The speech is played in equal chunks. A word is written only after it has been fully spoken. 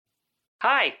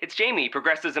Hi, it's Jamie,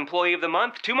 Progressive's Employee of the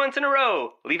Month, 2 months in a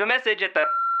row. Leave a message at the...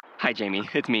 Hi, Jamie.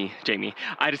 It's me, Jamie.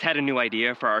 I just had a new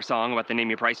idea for our song about the Name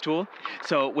Your Price tool.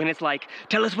 So when it's like,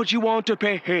 tell us what you want to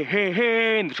pay, hey, hey,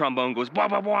 hey, and the trombone goes, blah,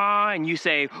 blah, blah, and you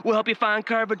say, we'll help you find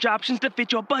coverage options to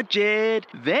fit your budget.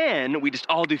 Then we just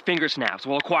all do finger snaps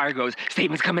while a choir goes,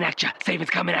 savings coming at ya,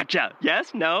 savings coming at ya. Yes?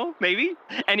 No? Maybe?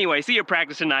 Anyway, see you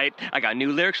practice tonight. I got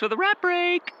new lyrics for the rap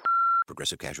break.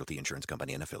 Progressive Casualty Insurance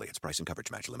Company and Affiliates. Price and coverage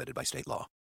match limited by state law.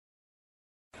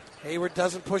 Hayward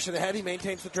doesn't push it ahead. He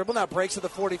maintains the dribble. Now breaks to the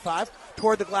 45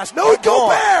 toward the glass. No,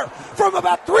 Gobert from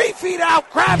about 3 feet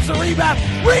out grabs the rebound,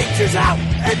 reaches out,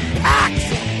 and packs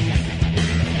it.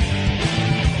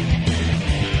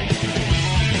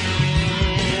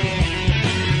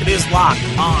 It is Locked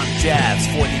On Jazz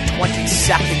for the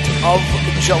 22nd of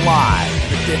July.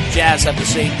 The Jazz have the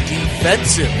same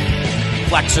defensive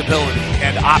flexibility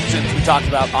and options we talked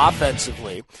about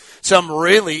offensively. Some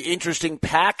really interesting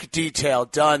pack detail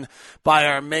done by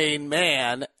our main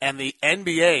man, and the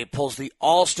NBA pulls the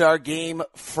All-Star game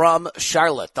from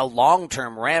Charlotte, the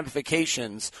long-term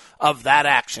ramifications of that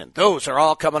action. Those are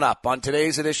all coming up on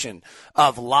today's edition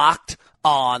of Locked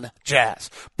On Jazz.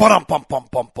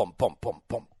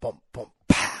 Bum-bum-bum-bum-bum-bum-bum-bum-bum.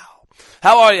 Pow.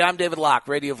 How are you? I'm David Locke,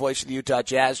 radio voice of the Utah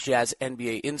Jazz, Jazz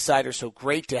NBA insider. So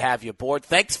great to have you aboard.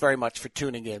 Thanks very much for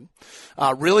tuning in.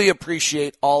 Really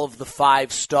appreciate all of the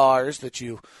 5 stars that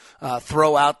you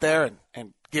throw out there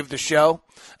and give the show.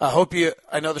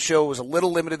 I know the show was a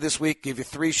little limited this week. Give you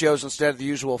 3 shows instead of the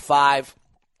usual 5.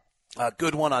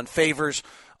 Good one on Favors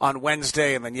on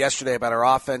Wednesday, and then yesterday about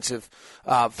our offensive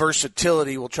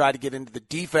versatility. We'll try to get into the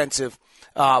defensive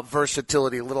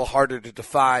versatility, a little harder to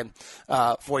define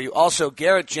for you. Also,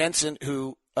 Garrett Jensen,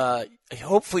 who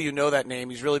hopefully you know that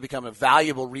name. He's really become a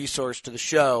valuable resource to the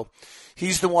show.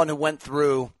 He's the one who went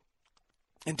through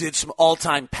and did some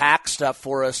all-time pack stuff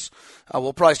for us.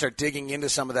 We'll probably start digging into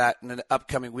some of that in the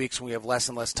upcoming weeks when we have less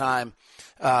and less time.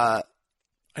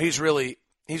 He's really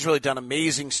done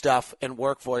amazing stuff and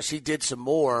work for us. He did some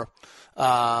more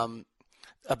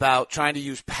about trying to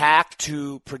use pack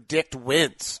to predict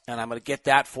wins, and I'm going to get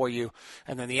that for you.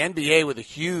 And then the NBA with a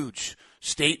huge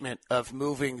statement of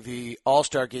moving the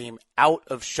All-Star game out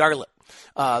of Charlotte.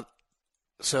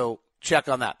 So check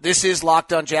on that. This is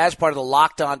Locked On Jazz, part of the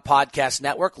Locked On Podcast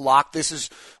Network. This is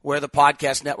where the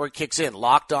podcast network kicks in.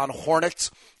 Locked On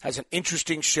Hornets has an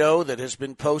interesting show that has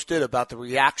been posted about the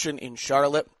reaction in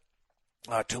Charlotte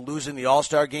to losing the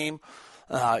All-Star game.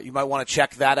 You might want to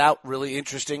check that out. Really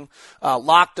interesting.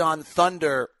 Locked On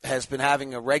Thunder has been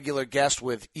having a regular guest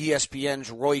with ESPN's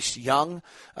Royce Young.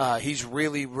 He's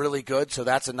really, really good, so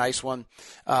that's a nice one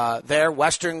there.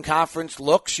 Western Conference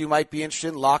looks you might be interested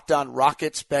in. Locked On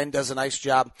Rockets. Ben does a nice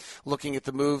job looking at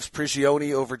the moves.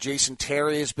 Prigioni over Jason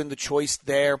Terry has been the choice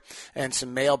there, and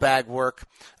some mailbag work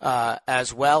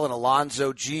as well. And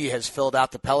Alonzo G has filled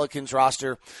out the Pelicans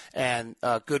roster, and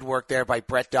good work there by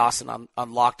Brett Dawson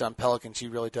on Locked On Pelicans. He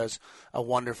really does a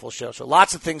wonderful show. So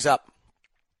lots of things up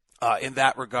in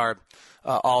that regard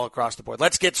all across the board.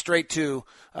 Let's get straight to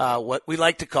what we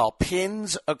like to call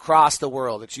Pins Across the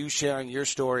World. It's you sharing your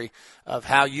story of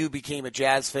how you became a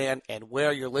Jazz fan and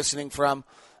where you're listening from,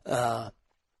 and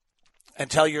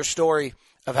tell your story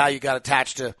of how you got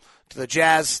attached to the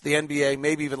Jazz, the NBA,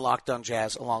 maybe even Locked On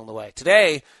Jazz along the way.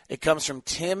 Today, it comes from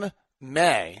Tim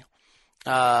May.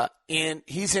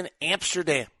 He's in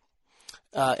Amsterdam.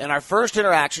 In our first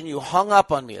interaction, you hung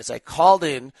up on me as I called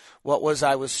in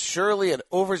I was surely an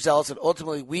overzealous and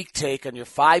ultimately weak take on your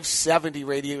 570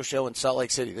 radio show in Salt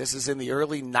Lake City. This is in the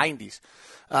early 90s.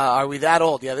 Are we that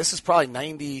old? Yeah, this is probably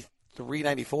 93,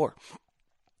 94.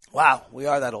 Wow, we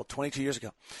are that old, 22 years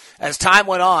ago. As time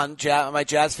went on, my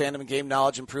Jazz fandom and game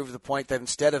knowledge improved to the point that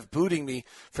instead of booting me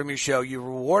from your show, you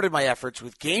rewarded my efforts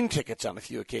with game tickets on a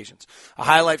few occasions. A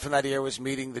highlight from that year was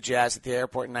meeting the Jazz at the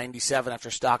airport in 97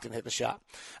 after Stockton hit the shot.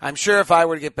 I'm sure if I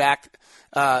were to get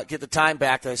the time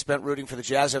back that I spent rooting for the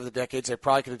Jazz over the decades, I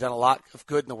probably could have done a lot of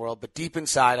good in the world, but deep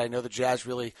inside, I know the Jazz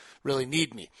really, really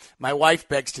need me. My wife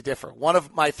begs to differ. One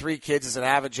of my 3 kids is an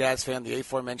avid Jazz fan. The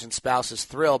aforementioned spouse is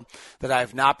thrilled that I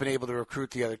have not been able to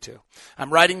recruit the other 2.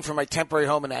 I'm writing from my temporary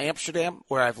home in Amsterdam,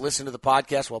 where I've listened to the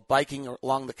podcast while biking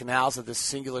along the canals of this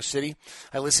singular city.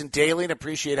 I listen daily and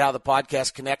appreciate how the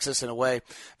podcast connects us in a way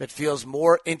that feels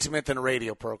more intimate than a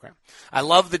radio program. I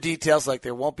love the details, like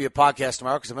there won't be a podcast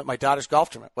tomorrow because I'm at my daughter's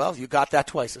golf tournament. Well, you got that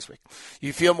twice this week.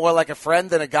 You feel more like a friend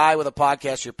than a guy with a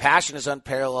podcast. Your passion is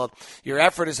unparalleled. Your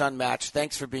effort is unmatched.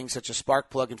 Thanks for being such a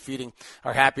spark plug and feeding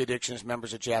our happy addiction as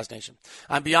members of Jazz Nation.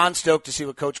 I'm beyond stoked to see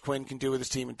what Coach Quinn can do with his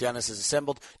team and Dennis has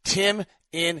assembled. Tim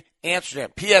in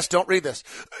Amsterdam. P.S. Don't read this.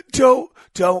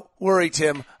 Don't worry,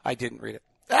 Tim. I didn't read it.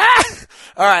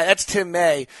 All right, that's Tim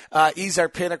May. He's our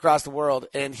pin across the world,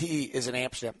 and he is in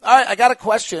Amsterdam. All right, I got a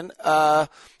question, and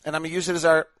I'm going to use it as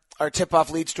our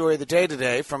tip-off lead story of the day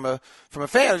today from a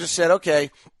fan who just said,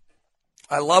 okay,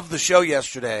 I loved the show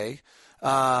yesterday.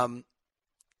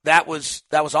 That was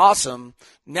awesome.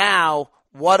 Now,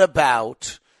 what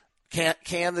about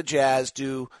can the Jazz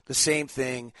do the same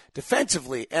thing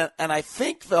defensively? And I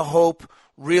think the hope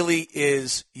really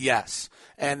is yes.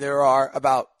 And there are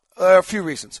a few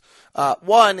reasons.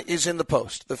 One is in the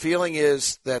post. The feeling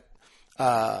is that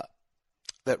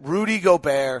Rudy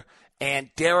Gobert and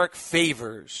Derek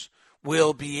Favors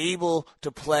will be able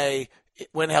to play,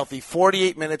 when healthy,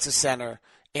 48 minutes of center.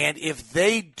 And if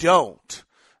they don't,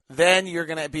 then you're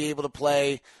going to be able to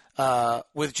play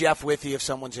with Jeff Withey if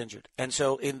someone's injured. And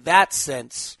so in that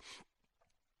sense,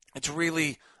 it's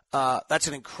really that's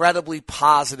an incredibly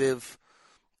positive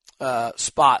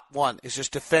spot. One is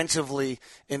just defensively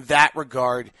in that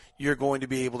regard, you're going to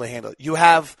be able to handle it. You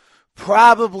have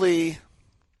probably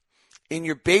in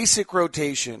your basic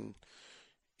rotation,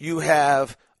 you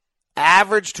have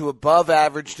average to above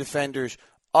average defenders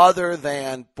other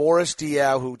than Boris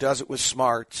Diaw, who does it with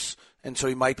smarts, and so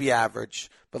he might be average,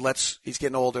 but he's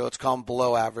getting older. Let's call him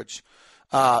below average.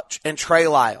 And Trey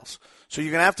Lyles. So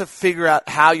you're going to have to figure out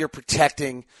how you're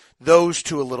protecting those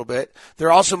two a little bit.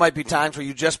 There also might be times where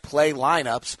you just play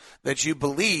lineups that you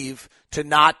believe to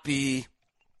not be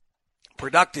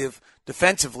productive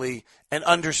defensively and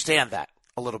understand that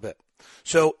a little bit.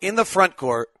 So in the front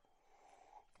court,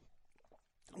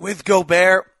 with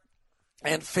Gobert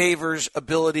and Favors'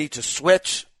 ability to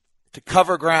switch, to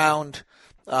cover ground,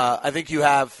 I think you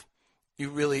have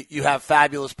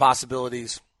fabulous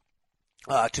possibilities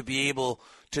to be able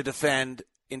to defend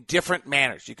in different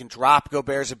manners. You can drop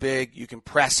Gobert as a big. You can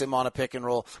press him on a pick and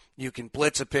roll. You can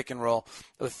blitz a pick and roll.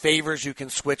 With Favors, you can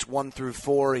switch 1 through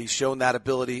 4. He's shown that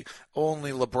ability.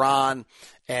 Only LeBron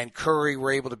and Curry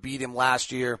were able to beat him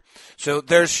last year. So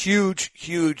there's huge,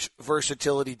 huge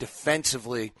versatility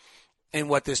defensively in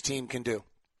what this team can do.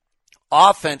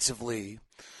 Offensively,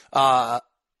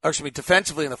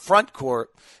 defensively in the front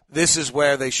court, this is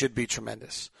where they should be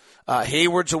tremendous.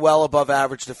 Hayward's a well above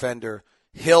average defender.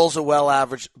 Hill's a well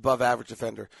above average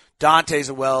defender. Dante's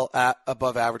a well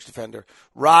above average defender.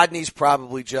 Rodney's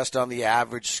probably just on the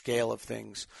average scale of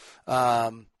things.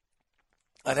 I'd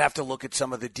have to look at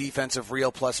some of the defensive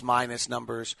real plus minus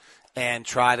numbers and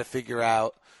try to figure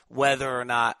out whether or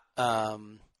not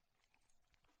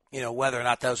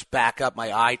those back up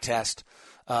my eye test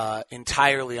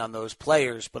entirely on those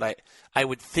players, but I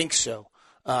would think so.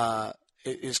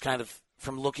 It is kind of,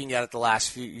 from looking at it the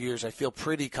last few years, I feel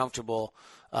pretty comfortable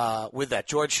with that.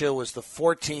 George Hill was the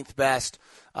 14th best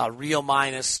real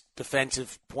minus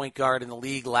defensive point guard in the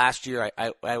league last year.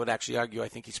 I would actually argue I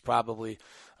think he's probably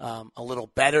a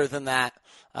little better than that.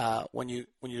 When you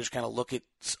just kind of look at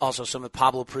also some of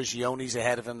Pablo Prigione's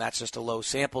ahead of him, that's just a low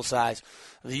sample size.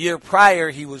 The year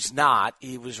prior, he was not.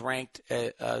 He was ranked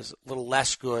as a little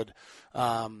less good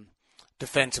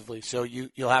defensively. So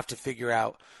you'll have to figure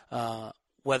out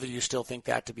whether you still think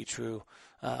that to be true.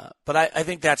 But I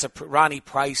think that's Ronnie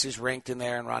Price is ranked in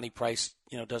there, and Ronnie Price,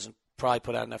 doesn't probably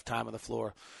put out enough time on the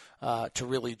floor to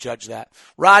really judge that.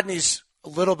 Rodney's a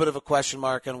little bit of a question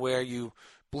mark on where you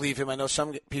believe him. I know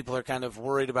some people are kind of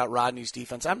worried about Rodney's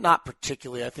defense. I'm not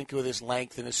particularly. I think with his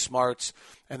length and his smarts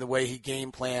and the way he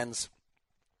game plans,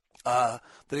 that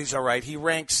he's all right. He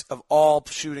ranks, of all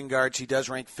shooting guards, he does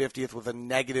rank 50th with a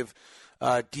negative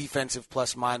defensive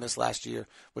plus minus last year,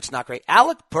 which is not great.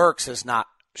 Alec Burks has not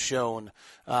shown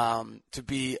to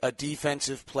be a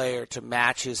defensive player to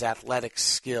match his athletic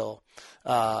skill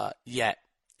yet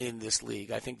in this league.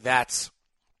 I think that's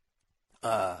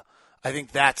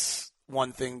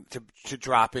one thing to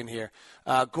drop in here.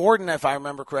 Gordon, if I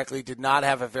remember correctly, did not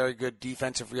have a very good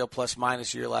defensive real plus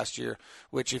minus year last year,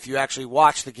 which if you actually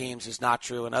watch the games is not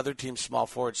true, and other teams' small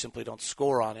forwards simply don't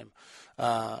score on him.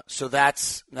 So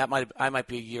I might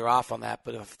be a year off on that,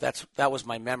 but if that was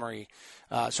my memory.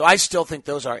 So I still think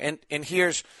those are, and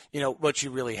here's, what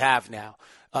you really have now.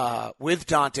 With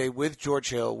Dante, with George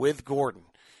Hill, with Gordon,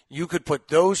 you could put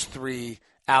those three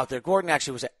out there. Gordon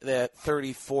actually was the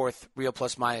 34th real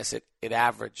plus minus at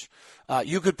average.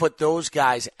 You could put those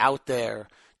guys out there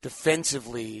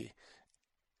defensively.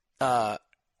 I'm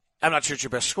not sure it's your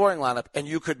best scoring lineup, and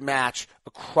you could match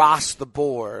across the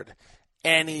board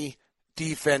any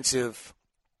defensive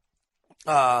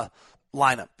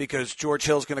lineup, because George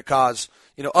Hill's going to cause,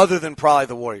 other than probably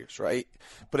the Warriors, right?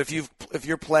 But if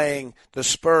you're playing the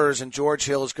Spurs and George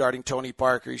Hill is guarding Tony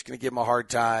Parker, he's going to give him a hard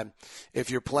time. If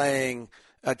you're playing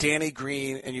Danny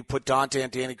Green and you put Dante on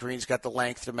Danny Green, he's got the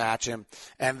length to match him,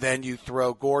 and then you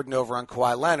throw Gordon over on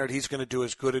Kawhi Leonard, he's going to do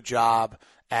as good a job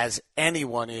as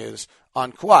anyone is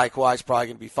on Kawhi. Kawhi's probably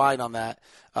going to be fine on that,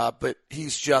 but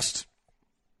he's just,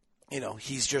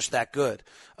 he's just that good.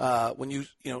 When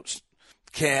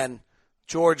can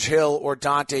George Hill or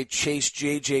Dante chase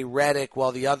J.J. Redick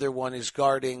while the other one is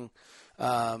guarding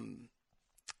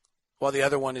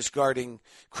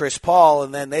Chris Paul,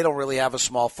 and then they don't really have a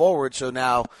small forward, so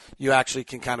now you actually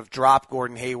can kind of drop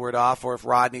Gordon Hayward off, or if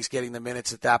Rodney's getting the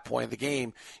minutes at that point of the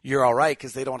game, you're all right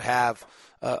because they don't have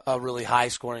a really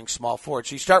high-scoring small forward.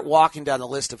 So you start walking down the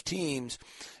list of teams,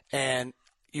 and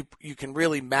you can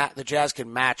really the Jazz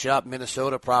can match up.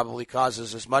 Minnesota probably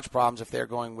causes as much problems if they're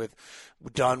going with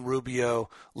Dunn, Rubio,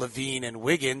 Levine, and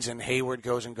Wiggins, and Hayward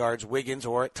goes and guards Wiggins,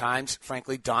 or at times,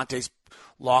 frankly, Dante's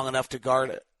long enough to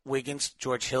guard Wiggins.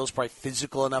 George Hill's probably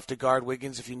physical enough to guard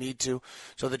Wiggins if you need to.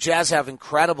 So the Jazz have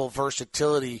incredible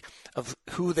versatility of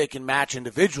who they can match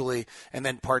individually, and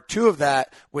then part two of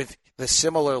that with the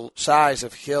similar size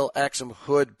of Hill, Exum,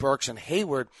 Hood, Burks, and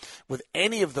Hayward, with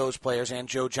any of those players, and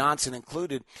Joe Johnson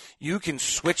included, you can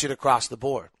switch it across the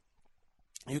board.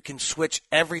 You can switch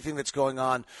everything that's going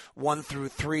on 1 through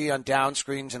 3 on down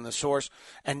screens in the source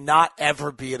and not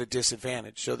ever be at a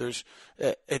disadvantage. So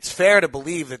it's fair to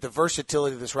believe that the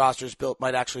versatility this roster is built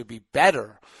might actually be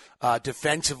better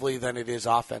defensively than it is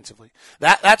offensively.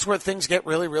 That's where things get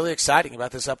really, really exciting about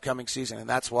this upcoming season, and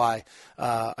that's why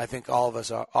I think all of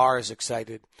us are as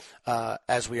excited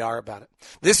as we are about it.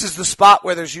 This is the spot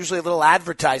where there's usually a little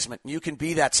advertisement, and you can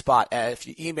be that spot if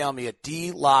you email me at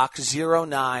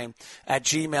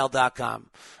dlock09@gmail.com.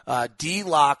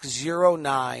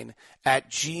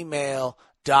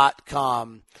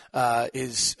 dlock09@gmail.com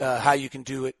is how you can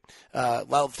do it.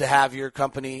 Love to have your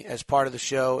company as part of the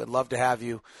show, and love to have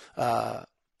you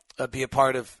be a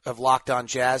part of Locked On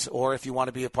Jazz, or if you want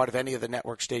to be a part of any of the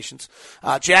network stations.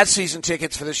 Jazz season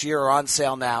tickets for this year are on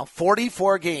sale now.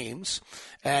 44 games,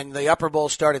 and the upper bowl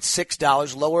start at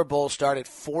 $6. Lower bowl start at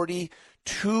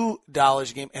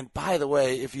 $42 a game. And by the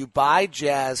way, if you buy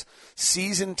Jazz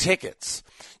season tickets,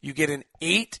 you get an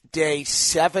 8-day,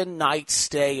 7-night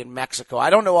stay in Mexico.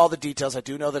 I don't know all the details. I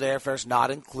do know that airfare is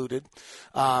not included.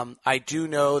 I do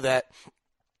know that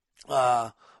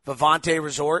Vivante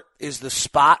Resort is the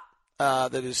spot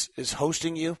that is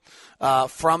hosting you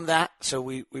from that. So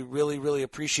we really, really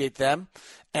appreciate them.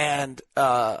 And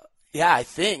I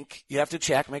think you have to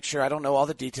check, make sure. I don't know all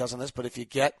the details on this, but if you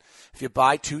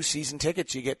buy 2 season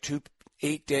tickets, you get 2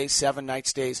 8-day, 7-night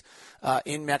stays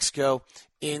in Mexico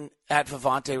at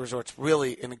Vivante Resorts.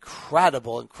 Really an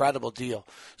incredible deal.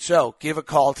 So give a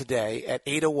call today at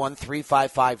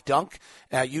 801-355-DUNK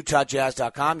at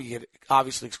UtahJazz.com. You get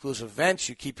obviously exclusive events.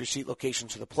 You keep your seat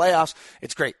locations for the playoffs.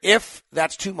 It's great. If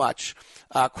that's too much,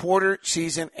 quarter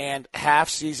season and half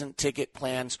season ticket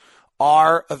plans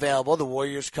are available. The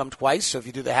Warriors come twice, so if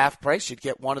you do the half price, you'd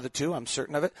get one of the two. I'm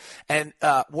certain of it. And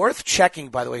worth checking,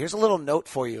 by the way, here's a little note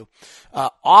for you.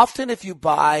 Often if you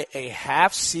buy a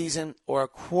half season or a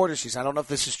quarter season, I don't know if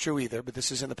this is true either, but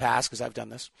this is in the past because I've done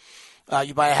this.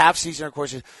 You buy a half season or a quarter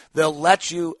season, they'll let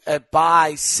you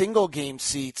buy single game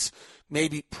seats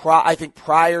maybe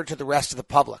prior to the rest of the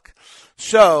public.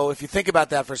 So if you think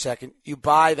about that for a second, you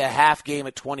buy the half game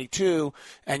at 22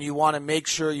 and you want to make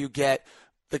sure you get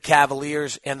the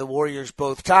Cavaliers and the Warriors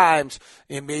both times,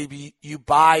 and maybe you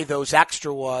buy those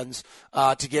extra ones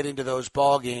to get into those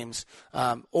ball games.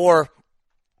 Or,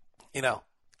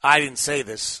 I didn't say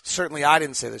this. Certainly I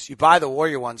didn't say this. You buy the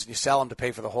Warrior ones and you sell them to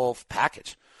pay for the whole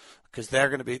package because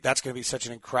that's going to be such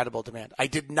an incredible demand. I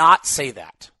did not say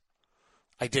that.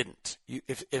 I didn't.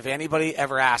 If anybody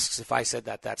ever asks if I said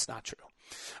that, that's not true.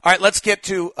 All right, let's get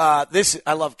to this.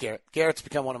 I love Garrett. Garrett's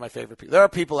become one of my favorite people. There are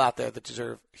people out there that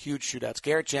deserve huge shootouts.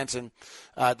 Garrett Jensen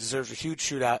deserves a huge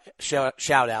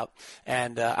shout out.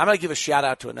 And I'm going to give a shout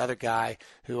out to another guy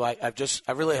who I've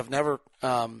really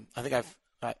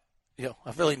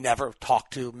never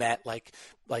talked to, met,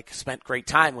 spent great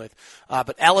time with.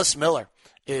 But Ellis Miller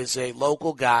is a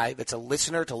local guy that's a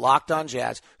listener to Locked On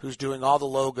Jazz who's doing all the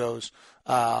logos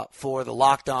for the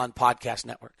Locked On Podcast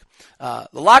Network. The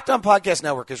Locked On Podcast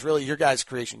Network is really your guys'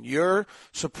 creation. Your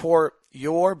support,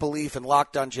 your belief in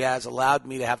Locked On Jazz allowed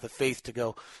me to have the faith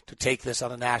to take this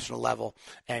on a national level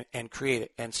and create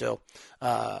it. And so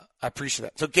I appreciate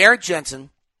that. So Garrett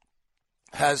Jensen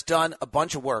has done a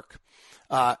bunch of work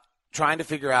trying to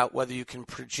figure out whether you can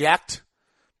project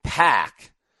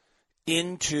PAC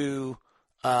into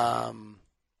how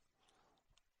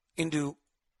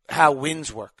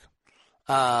wins work.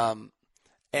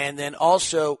 and then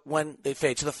also when they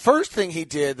fade. So the first thing he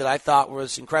did that I thought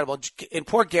was incredible, and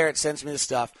poor Garrett sends me this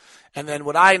stuff, and then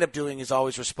what I end up doing is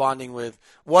always responding with,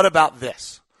 what about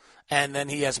this? And then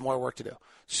he has more work to do.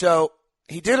 So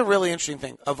he did a really interesting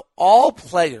thing. Of all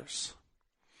players,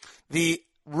 the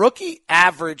rookie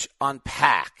average on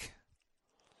PAC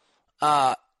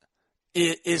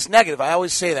is negative. I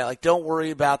always say that. Like, don't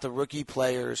worry about the rookie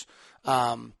players.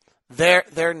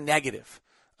 They're negative.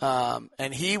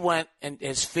 And he went and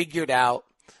has figured out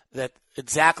that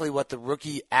exactly what the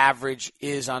rookie average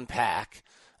is on PAC,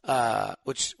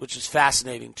 which is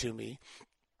fascinating to me.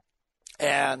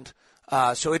 And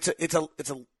so it's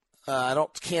a I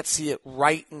can't see it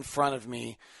right in front of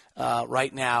me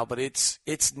right now, but it's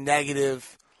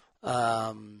negative.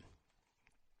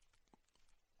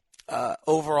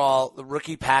 Overall, the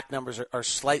rookie PAC numbers are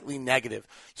slightly negative.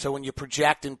 So when you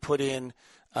project and put in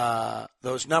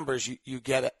those numbers, you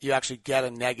actually get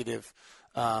a negative,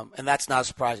 and that's not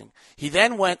surprising. He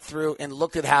then went through and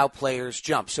looked at how players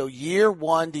jump. So year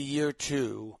 1 to year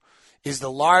 2 is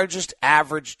the largest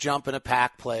average jump in a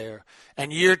PAC player,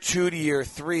 and year 2 to year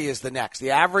 3 is the next. The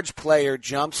average player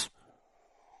jumps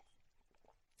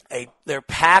their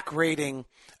PAC rating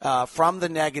from the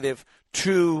negative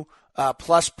to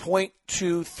plus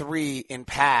 0.23 in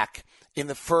PAC in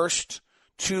the first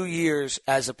 2 years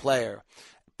as a player.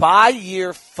 By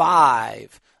year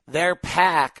 5, their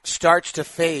PAC starts to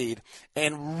fade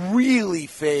and really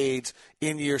fades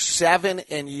in year 7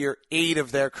 and year 8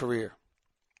 of their career,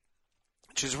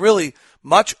 which is really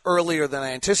much earlier than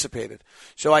I anticipated.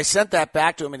 So I sent that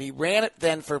back to him, and he ran it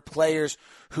then for players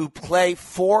who play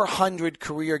 400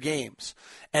 career games.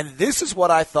 And this is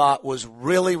what I thought was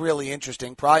really, really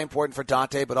interesting, probably important for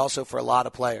Dante, but also for a lot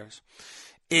of players,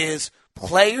 is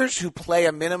players who play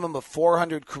a minimum of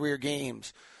 400 career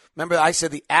games. Remember, I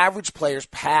said the average player's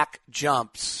PAC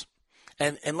jumps.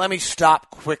 And let me stop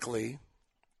quickly.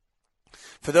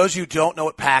 For those of you who don't know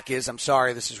what PAC is, I'm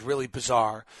sorry, this is really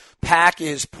bizarre. PAC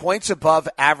is points above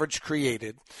average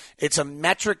created. It's a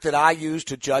metric that I use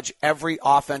to judge every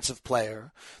offensive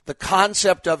player. The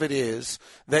concept of it is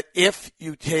that if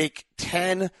you take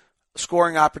 10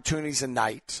 scoring opportunities a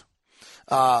night,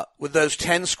 with those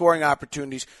 10 scoring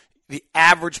opportunities, the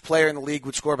average player in the league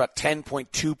would score about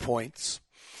 10.2 points.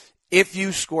 If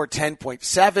you score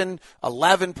 10.7,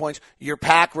 11 points, your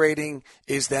PAC rating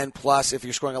is then plus. If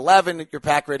you're scoring 11, your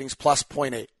PAC rating is plus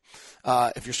 0.8.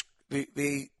 If you're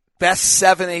the best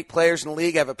 7, 8 players in the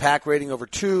league have a PAC rating over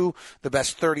 2. The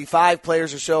best 35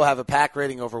 players or so have a PAC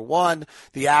rating over 1.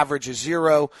 The average is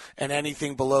 0, and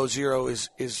anything below 0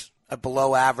 is a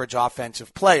below average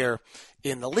offensive player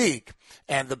in the league.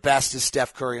 And the best is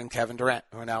Steph Curry and Kevin Durant,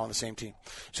 who are now on the same team.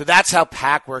 So that's how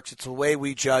PAC works. It's the way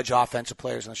we judge offensive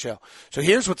players on the show. So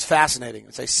here's what's fascinating.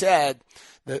 As I said,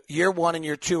 the year 1 and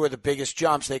year 2 are the biggest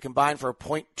jumps. They combine for a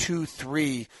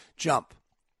 0.23 jump.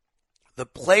 The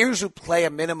players who play a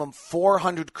minimum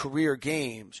 400 career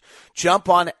games jump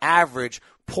on average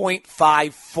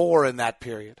 0.54 in that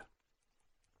period.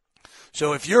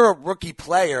 So if you're a rookie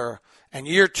player and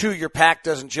year 2 your PAC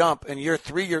doesn't jump, and year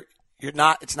 3 you're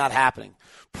not, it's not happening.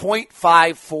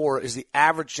 0.54 is the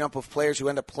average jump of players who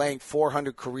end up playing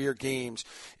 400 career games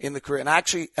in the career. And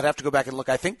actually, I'd have to go back and look.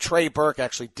 I think Trey Burke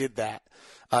actually did that.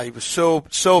 He was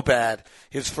so bad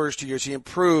his first 2 years. He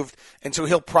improved, and so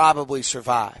he'll probably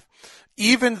survive.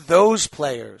 Even those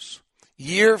players,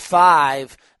 year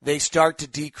 5, they start to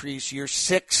decrease. Year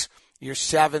 6, year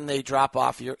 7, they drop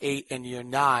off. Year 8 and year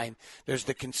 9, there's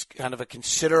the kind of a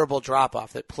considerable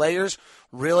drop-off. That players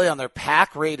really on their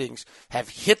PAC ratings have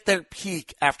hit their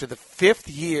peak after the 5th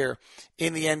year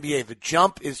in the NBA. The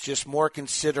jump is just more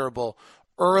considerable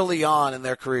early on in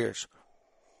their careers.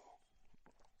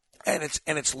 And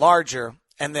it's larger,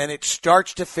 and then it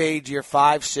starts to fade year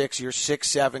 5, 6, year 6,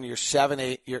 7, year 7,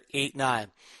 8, year 8,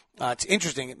 9. It's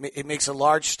interesting. It makes a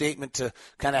large statement to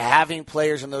kind of having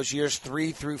players in those years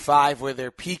 3 through 5 where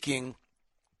they're peaking.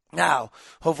 Now,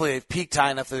 hopefully they've peaked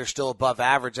high enough that they're still above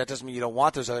average. That doesn't mean you don't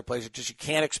want those other players. It's just you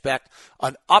can't expect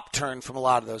an upturn from a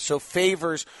lot of those. So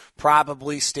Favors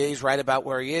probably stays right about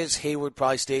where he is. Hayward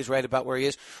probably stays right about where he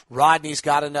is. Rodney's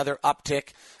got another uptick.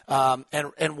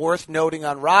 And worth noting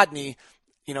on Rodney,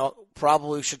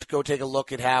 probably should go take a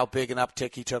look at how big an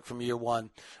uptick he took from year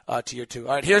 1 to year 2.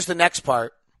 All right, here's the next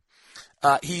part.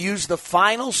 He used the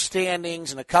final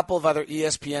standings and a couple of other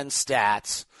ESPN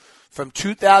stats from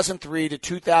 2003 to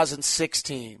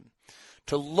 2016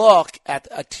 to look at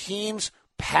a team's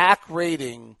PAC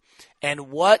rating and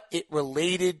what it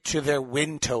related to their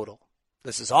win total.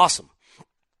 This is awesome.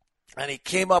 And he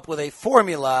came up with a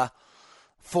formula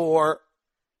for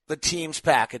the team's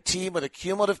PAC. A team with a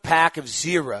cumulative PAC of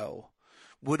 0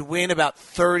 would win about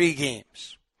 30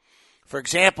 games. For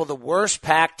example, the worst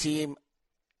pack team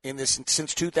in this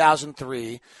since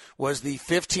 2003 was the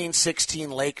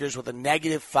 15-16 Lakers with a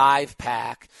 -5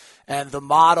 pack, and the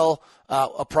model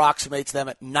approximates them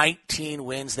at 19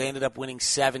 wins. They ended up winning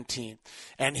 17.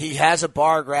 And he has a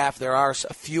bar graph. There are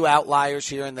a few outliers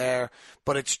here and there,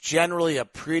 but it's generally a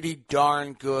pretty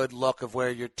darn good look of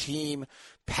where your team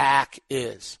pack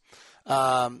is.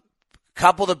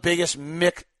 Couple of the biggest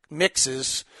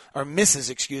misses,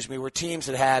 were teams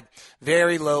that had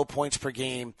very low points per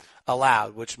game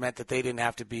allowed, which meant that they didn't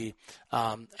have to be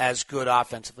as good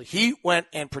offensively. He went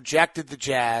and projected the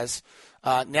Jazz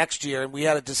next year, and we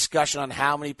had a discussion on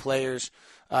how many players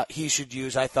he should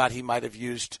use. I thought he might have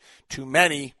used too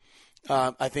many.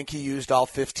 I think he used all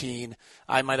 15.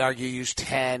 I might argue he used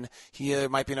 10. There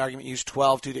might be an argument he used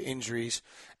 12 due to injuries.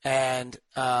 And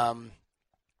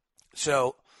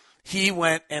so he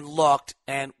went and looked,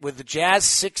 and with the Jazz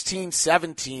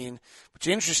 16-17, what's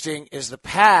interesting is the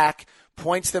pack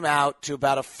points them out to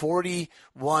about a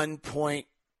 41 point,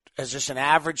 as just an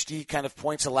average D kind of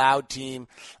points allowed team,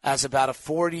 as about a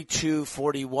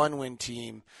 42-41 win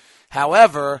team.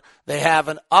 However, they have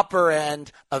an upper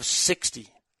end of 60.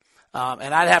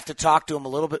 And I'd have to talk to him a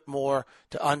little bit more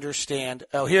to understand.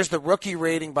 Oh, here's the rookie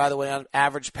rating, by the way, on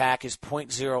average pack is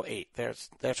 0.08.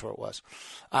 That's where it was.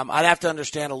 I'd have to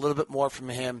understand a little bit more from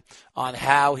him on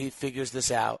how he figures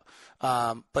this out.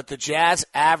 But the Jazz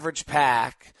average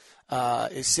pack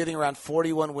is sitting around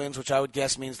 41 wins, which I would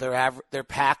guess means their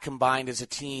pack combined as a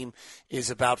team is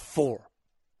about 4.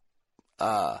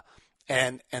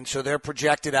 And so they're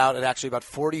projected out at actually about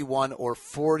 41 or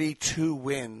 42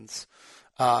 wins.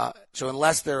 So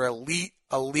unless they're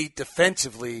elite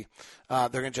defensively, they're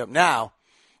going to jump. Now,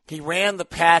 he ran the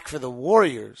pack for the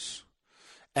Warriors,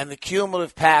 and the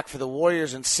cumulative pack for the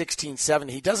Warriors in 16-17.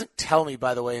 He doesn't tell me,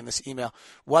 by the way, in this email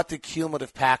what the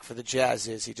cumulative pack for the Jazz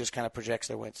is. He just kind of projects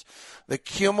their wins. The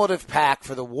cumulative pack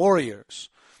for the Warriors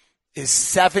is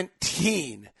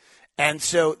 17, and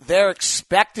so their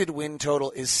expected win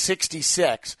total is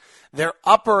 66. Their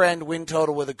upper end win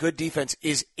total with a good defense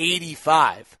is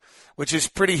 85. Which is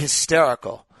pretty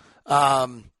hysterical.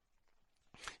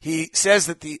 He says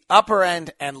that the upper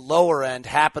end and lower end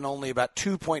happen only about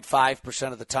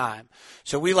 2.5% of the time.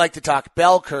 So we like to talk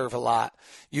bell curve a lot.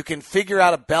 You can figure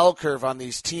out a bell curve on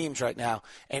these teams right now.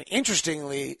 And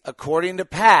interestingly, according to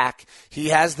Pack, he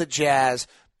has the Jazz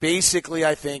basically,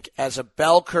 I think, as a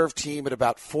bell curve team at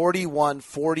about 41,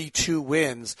 42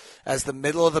 wins as the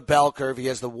middle of the bell curve. He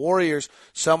has the Warriors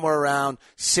somewhere around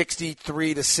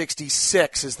 63 to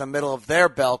 66 is the middle of their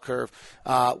bell curve,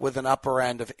 with an upper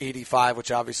end of 85,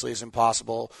 which obviously is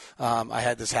impossible. I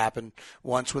had this happen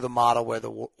once with a model where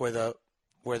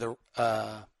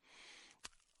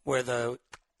the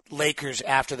Lakers,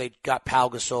 after they got Pau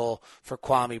Gasol for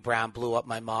Kwame Brown, blew up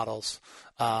my models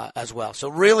as well. So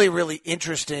really, really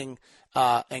interesting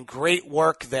and great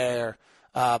work there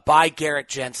by Garrett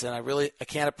Jensen. I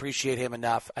can't appreciate him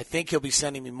enough. I think he'll be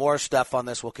sending me more stuff on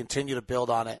this. We'll continue to build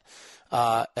on it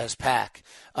as Pack.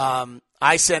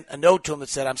 I sent a note to him that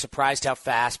said, I'm surprised how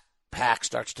fast Pack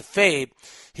starts to fade.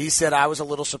 He said, I was a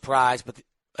little surprised, but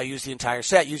I used the entire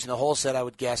set. Using the whole set, I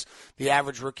would guess the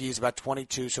average rookie is about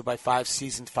 22, so by 5 or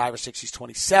 6, he's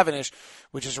 27-ish,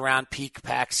 which is around peak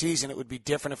Pack season. It would be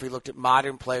different if we looked at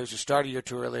modern players who started a year or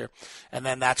two earlier, and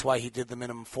then that's why he did the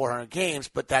minimum 400 games.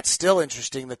 But that's still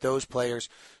interesting that those players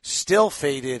still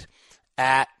faded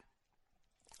at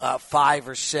 5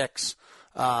 or 6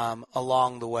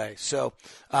 along the way. So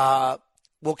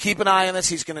we'll keep an eye on this.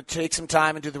 He's going to take some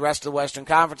time and do the rest of the Western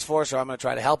Conference for us, so I'm going to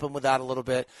try to help him with that a little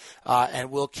bit,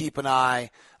 and we'll keep an eye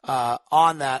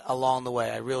on that along the way.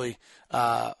 I really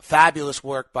fabulous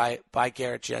work by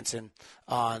Garrett Jensen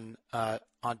on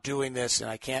doing this, and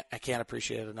I can't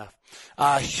appreciate it enough.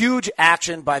 Huge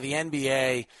action by the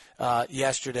NBA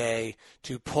yesterday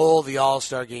to pull the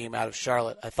All-Star game out of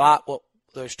Charlotte. I thought,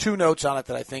 there's 2 notes on it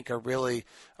that I think are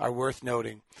worth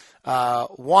noting.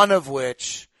 One of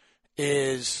which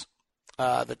is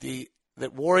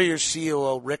that Warriors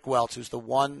COO Rick Welts, who's the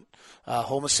one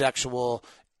homosexual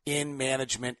in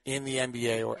management in the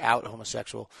NBA, or out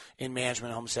homosexual in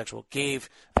management, homosexual, gave,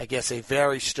 I guess, a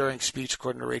very stirring speech,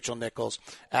 according to Rachel Nichols,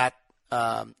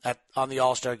 on the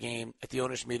All-Star game at the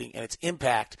owners' meeting and its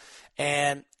impact.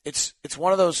 And it's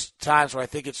one of those times where I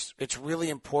think it's really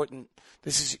important.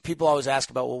 People always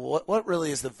ask about, well, what really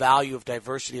is the value of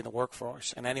diversity in the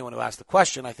workforce? And anyone who asks the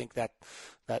question, I think that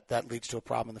leads to a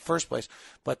problem in the first place.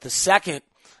 But the second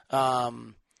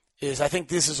is I think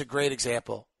this is a great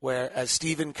example where, as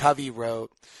Stephen Covey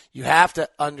wrote, you have to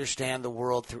understand the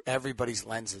world through everybody's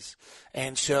lenses.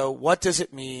 And so what does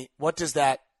it mean? What does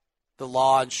the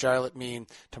law in Charlotte mean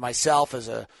to myself as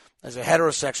a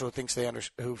heterosexual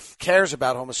who cares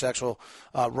about homosexual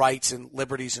rights and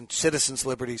liberties and citizens'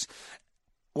 liberties?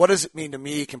 What does it mean to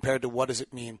me compared to what does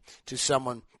it mean to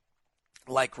someone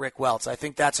like Rick Welts? I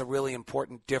think that's a really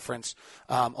important difference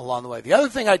along the way. The other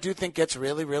thing I do think gets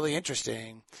really, really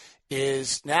interesting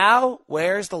is now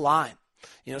where's the line?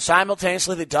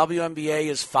 Simultaneously, the WNBA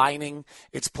is fining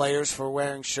its players for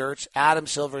wearing shirts. Adam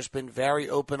Silver has been very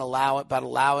open about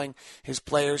allowing his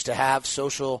players to have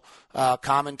social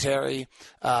commentary.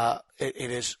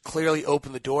 It has clearly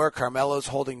opened the door. Carmelo's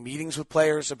holding meetings with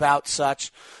players about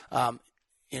such.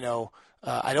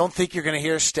 I don't think you're going to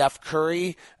hear Steph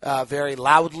Curry very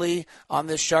loudly on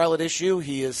this Charlotte issue.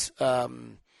 He is,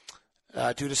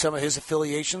 due to some of his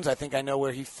affiliations, I think I know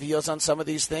where he feels on some of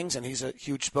these things, and he's a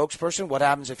huge spokesperson. What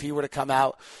happens if he were to come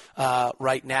out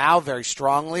right now very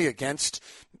strongly against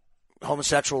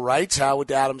homosexual rights? How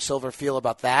would Adam Silver feel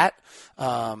about that?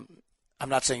 I'm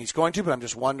not saying he's going to, but I'm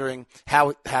just wondering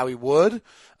how he would.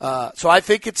 So I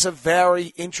think it's a very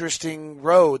interesting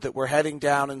road that we're heading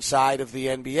down inside of the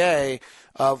NBA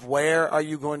of where are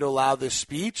you going to allow this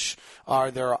speech?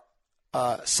 Are there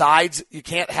sides? You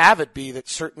can't have it be that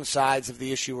certain sides of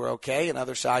the issue are okay and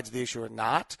other sides of the issue are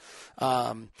not.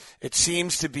 It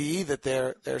seems to be that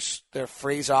their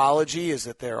phraseology is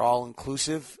that they're all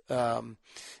inclusive. And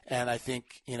I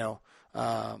think,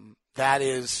 that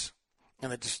is,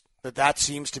 and that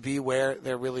seems to be where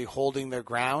they're really holding their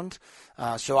ground.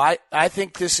 So I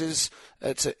think it's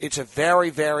a very,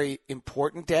 very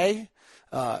important day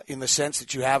in the sense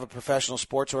that you have a professional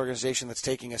sports organization that's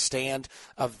taking a stand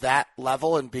of that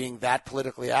level and being that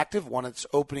politically active, one that's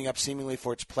opening up seemingly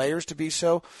for its players to be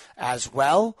so as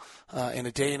well in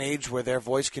a day and age where their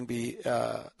voice can be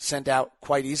sent out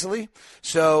quite easily.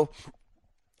 So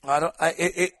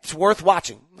it's worth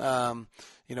watching.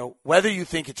 Whether you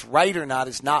think it's right or not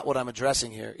is not what I'm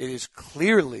addressing here. It is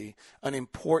clearly an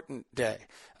important day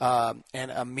and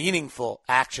a meaningful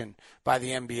action by the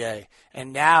NBA.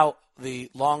 And now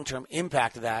the long-term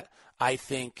impact of that, I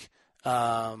think,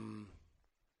 will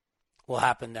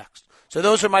happen next. So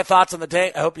those are my thoughts on the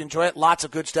day. I hope you enjoy it. Lots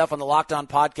of good stuff on the Locked On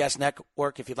Podcast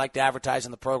Network. If you'd like to advertise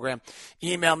in the program,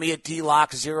 email me at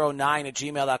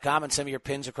dlock09@gmail.com and send me your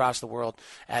pins across the world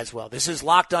as well. This is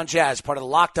Locked On Jazz, part of the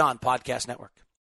Locked On Podcast Network.